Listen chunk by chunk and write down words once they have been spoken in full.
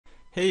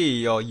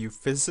Hey, all you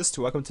physicists,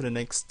 welcome to the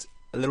next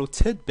little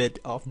tidbit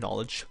of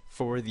knowledge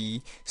for the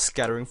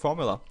scattering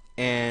formula.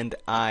 And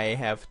I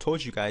have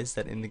told you guys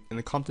that in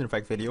the Compton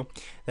effect video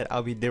that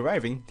I'll be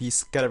deriving the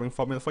scattering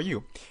formula for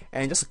you.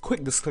 And just a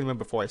quick disclaimer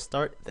before I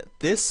start that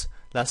this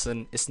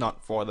lesson is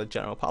not for the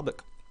general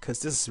public,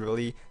 because this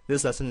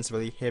lesson is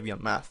really heavy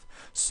on math.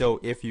 So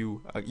if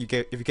you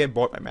get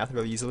bored by math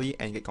really easily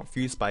and you get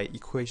confused by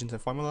equations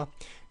and formula,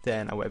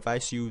 then I would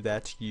advise you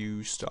that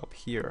you stop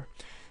here.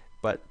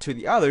 But to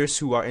the others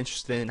who are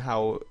interested in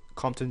how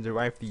Compton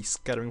derived the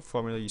scattering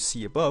formula you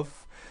see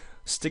above,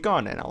 stick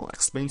on and I'll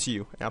explain to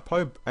you. And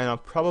I'll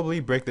probably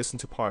break this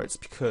into parts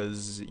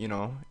because it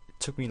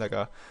took me like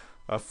a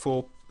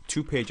full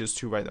 2 pages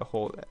to write the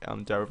whole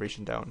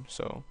derivation down.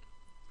 So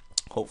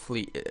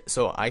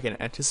so I can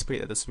anticipate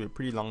that this will be a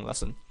pretty long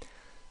lesson.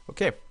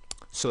 Okay,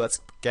 so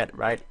let's get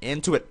right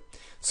into it.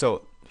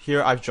 So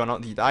here I've drawn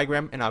out the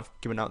diagram and I've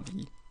given out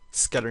the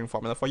scattering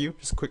formula for you.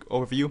 Just a quick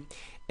overview.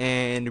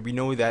 And we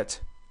know that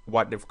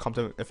what the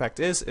Compton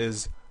effect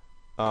is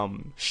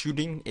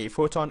shooting a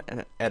photon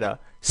at a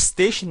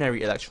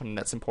stationary electron.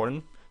 That's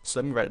important. So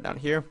let me write it down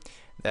here.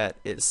 That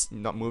it's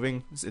not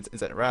moving.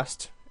 It's at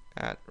rest.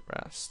 At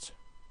rest.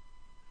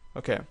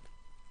 Okay.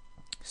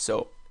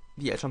 So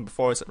the electron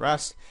before is at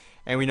rest,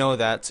 and we know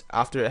that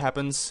after it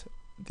happens,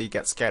 they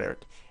get scattered.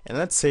 And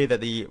let's say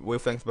that the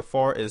wavelength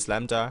before is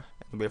lambda,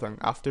 and the wavelength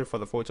after for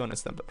the photon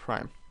is lambda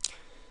prime.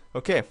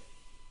 Okay.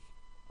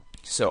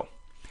 So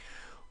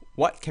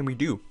what can we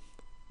do?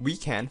 We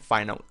can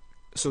find out.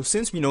 So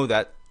since we know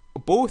that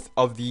both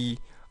the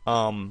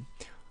photon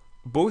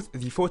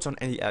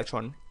and the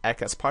electron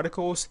act as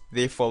particles,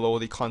 they follow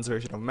the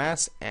conservation of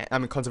mass,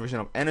 and conservation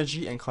of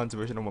energy and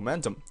conservation of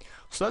momentum.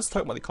 So let's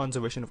talk about the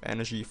conservation of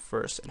energy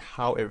first and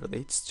how it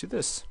relates to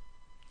this.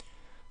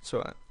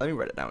 So let me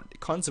write it down. The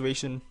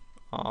conservation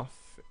of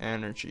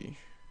energy.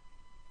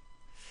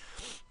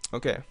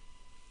 Okay.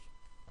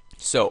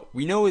 So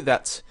we know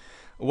that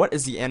what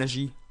is the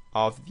energy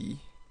of the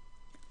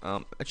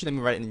actually, let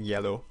me write it in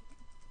yellow.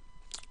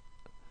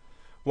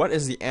 What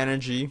is the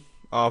energy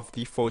of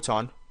the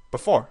photon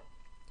before?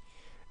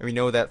 And we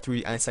know that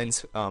through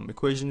Einstein's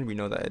equation, we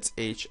know that it's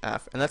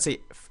hf. And let's say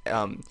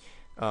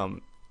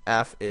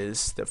f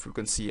is the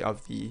frequency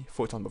of the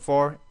photon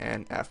before,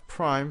 and f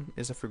prime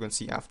is the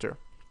frequency after.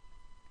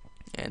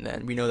 And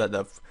then we know that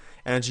the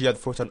energy of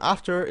the photon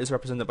after is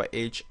represented by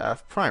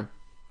hf prime.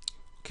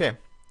 Okay.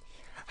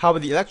 How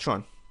about the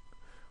electron?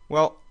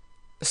 Well,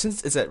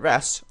 since it's at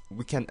rest,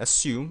 we can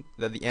assume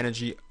that the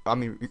energy,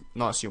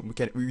 not assume,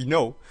 we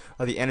know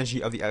that the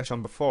energy of the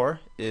electron before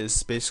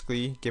is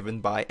basically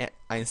given by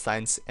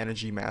Einstein's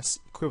energy mass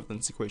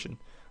equivalence equation.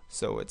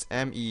 So it's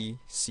mec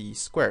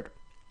squared.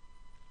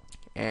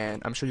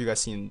 And I'm sure you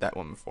guys seen that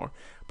one before.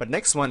 But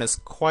next one is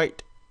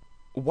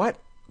what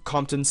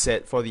Compton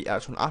said for the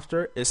electron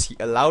after is he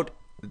allowed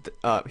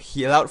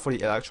for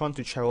the electron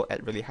to travel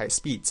at really high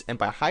speeds, and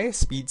by high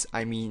speeds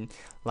I mean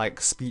like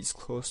speeds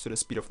close to the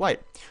speed of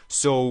light.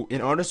 So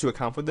in order to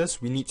account for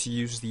this, we need to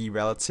use the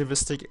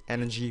relativistic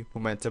energy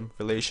momentum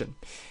relation,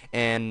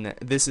 and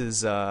this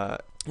uses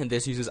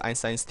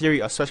Einstein's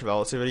theory of special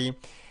relativity,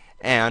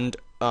 and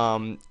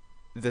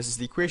this is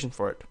the equation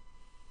for it.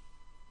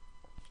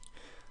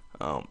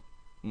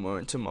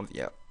 Momentum of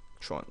the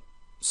electron,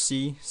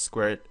 c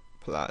squared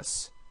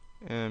plus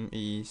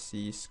mec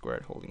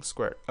squared holding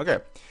squared. Okay,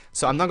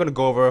 so I'm not going to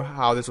go over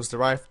how this was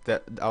derived.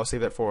 That I'll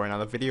save that for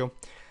another video.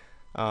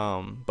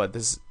 But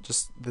this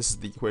is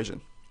the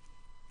equation.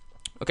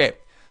 Okay,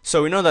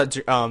 so we know that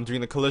during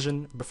the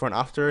collision before and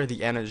after,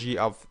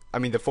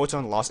 the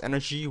photon lost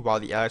energy while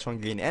the electron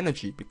gained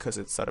energy because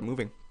it started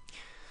moving.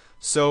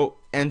 So,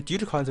 and due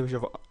to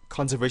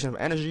conservation of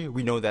energy,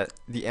 we know that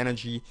the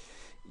energy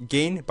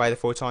gained by the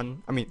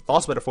photon,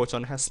 lost by the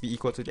photon, has to be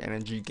equal to the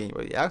energy gained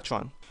by the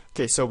electron.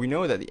 Okay, so we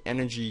know that the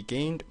energy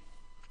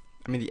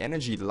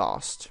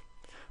lost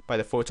by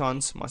the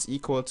photons must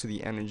equal to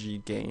the energy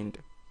gained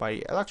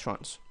by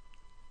electrons.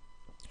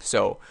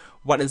 So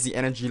what is the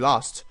energy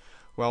lost?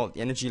 Well, the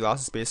energy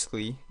lost is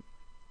basically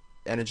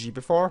energy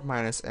before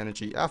minus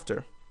energy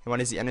after. And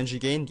what is the energy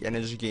gain? The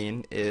energy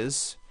gain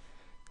is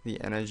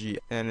the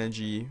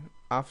energy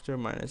after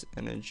minus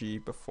energy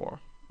before.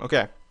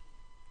 Okay.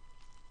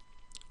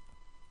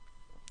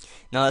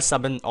 Now let's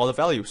sub in all the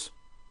values.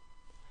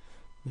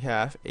 We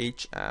have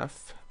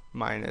hf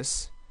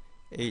minus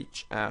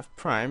hf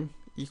prime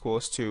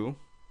equals to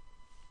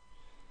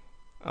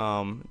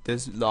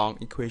this long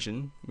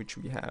equation, which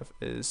we have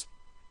is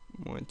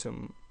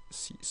momentum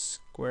c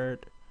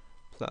squared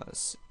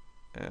plus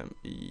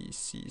mec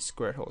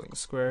squared holding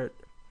squared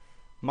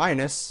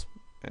minus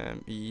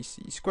mec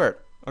squared.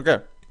 Okay.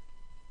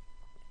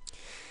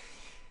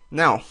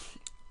 Now,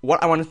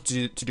 what I wanted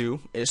to do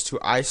is to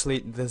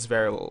isolate this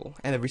variable,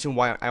 and the reason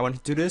why I want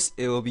to do this,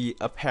 it will be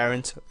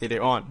apparent later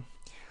on.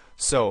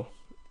 So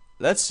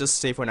let's just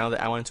say for now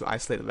that I want to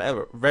isolate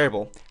the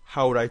variable.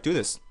 How would I do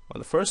this? Well,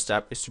 the first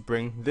step is to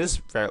bring this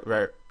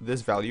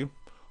value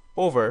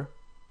over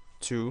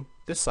to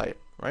this side,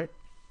 right?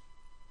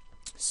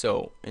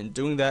 So in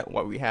doing that,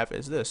 what we have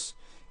is this.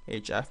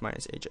 hf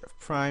minus hf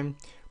prime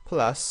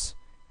plus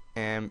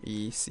mec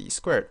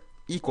squared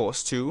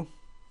equals to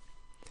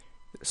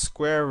the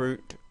square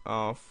root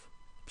of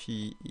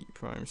pe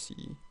prime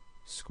c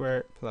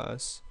squared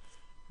plus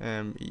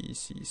mec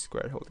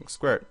squared holding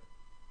squared.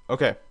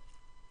 Okay.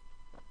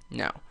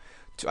 Now,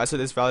 to isolate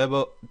this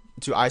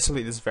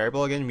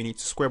variable again, we need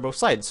to square both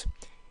sides,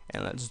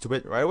 and let's do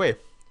it right away.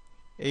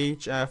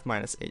 hf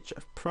minus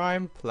hf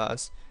prime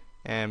plus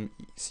mec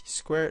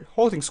squared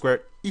holding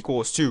squared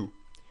equals to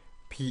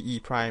pe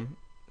prime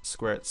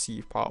squared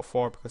c power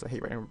 4, because I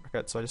hate writing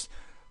brackets,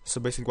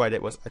 so basically what I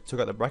did was I took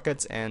out the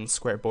brackets and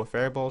squared both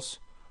variables,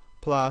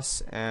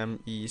 plus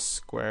me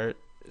squared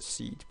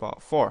c to the power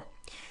 4.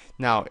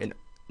 Now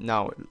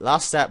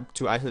last step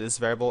to isolate this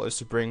variable is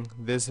to bring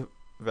this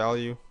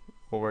value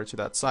over to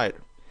that side,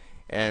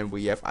 and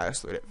we have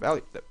isolated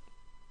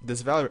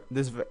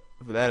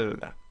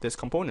this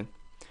component.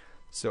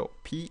 So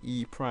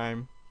pe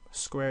prime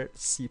squared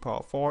c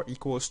power 4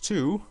 equals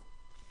to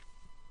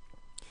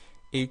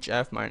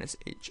hf minus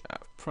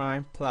hf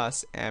prime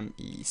plus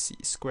mec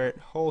squared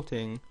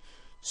holding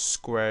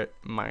squared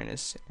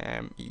minus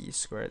me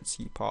squared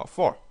c power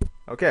 4.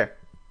 Okay.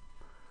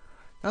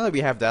 Now that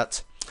we have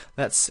that,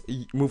 let's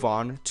move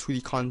on to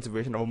the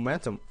conservation of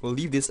momentum. We'll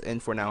leave this in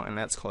for now, and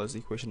let's call this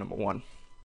equation number 1.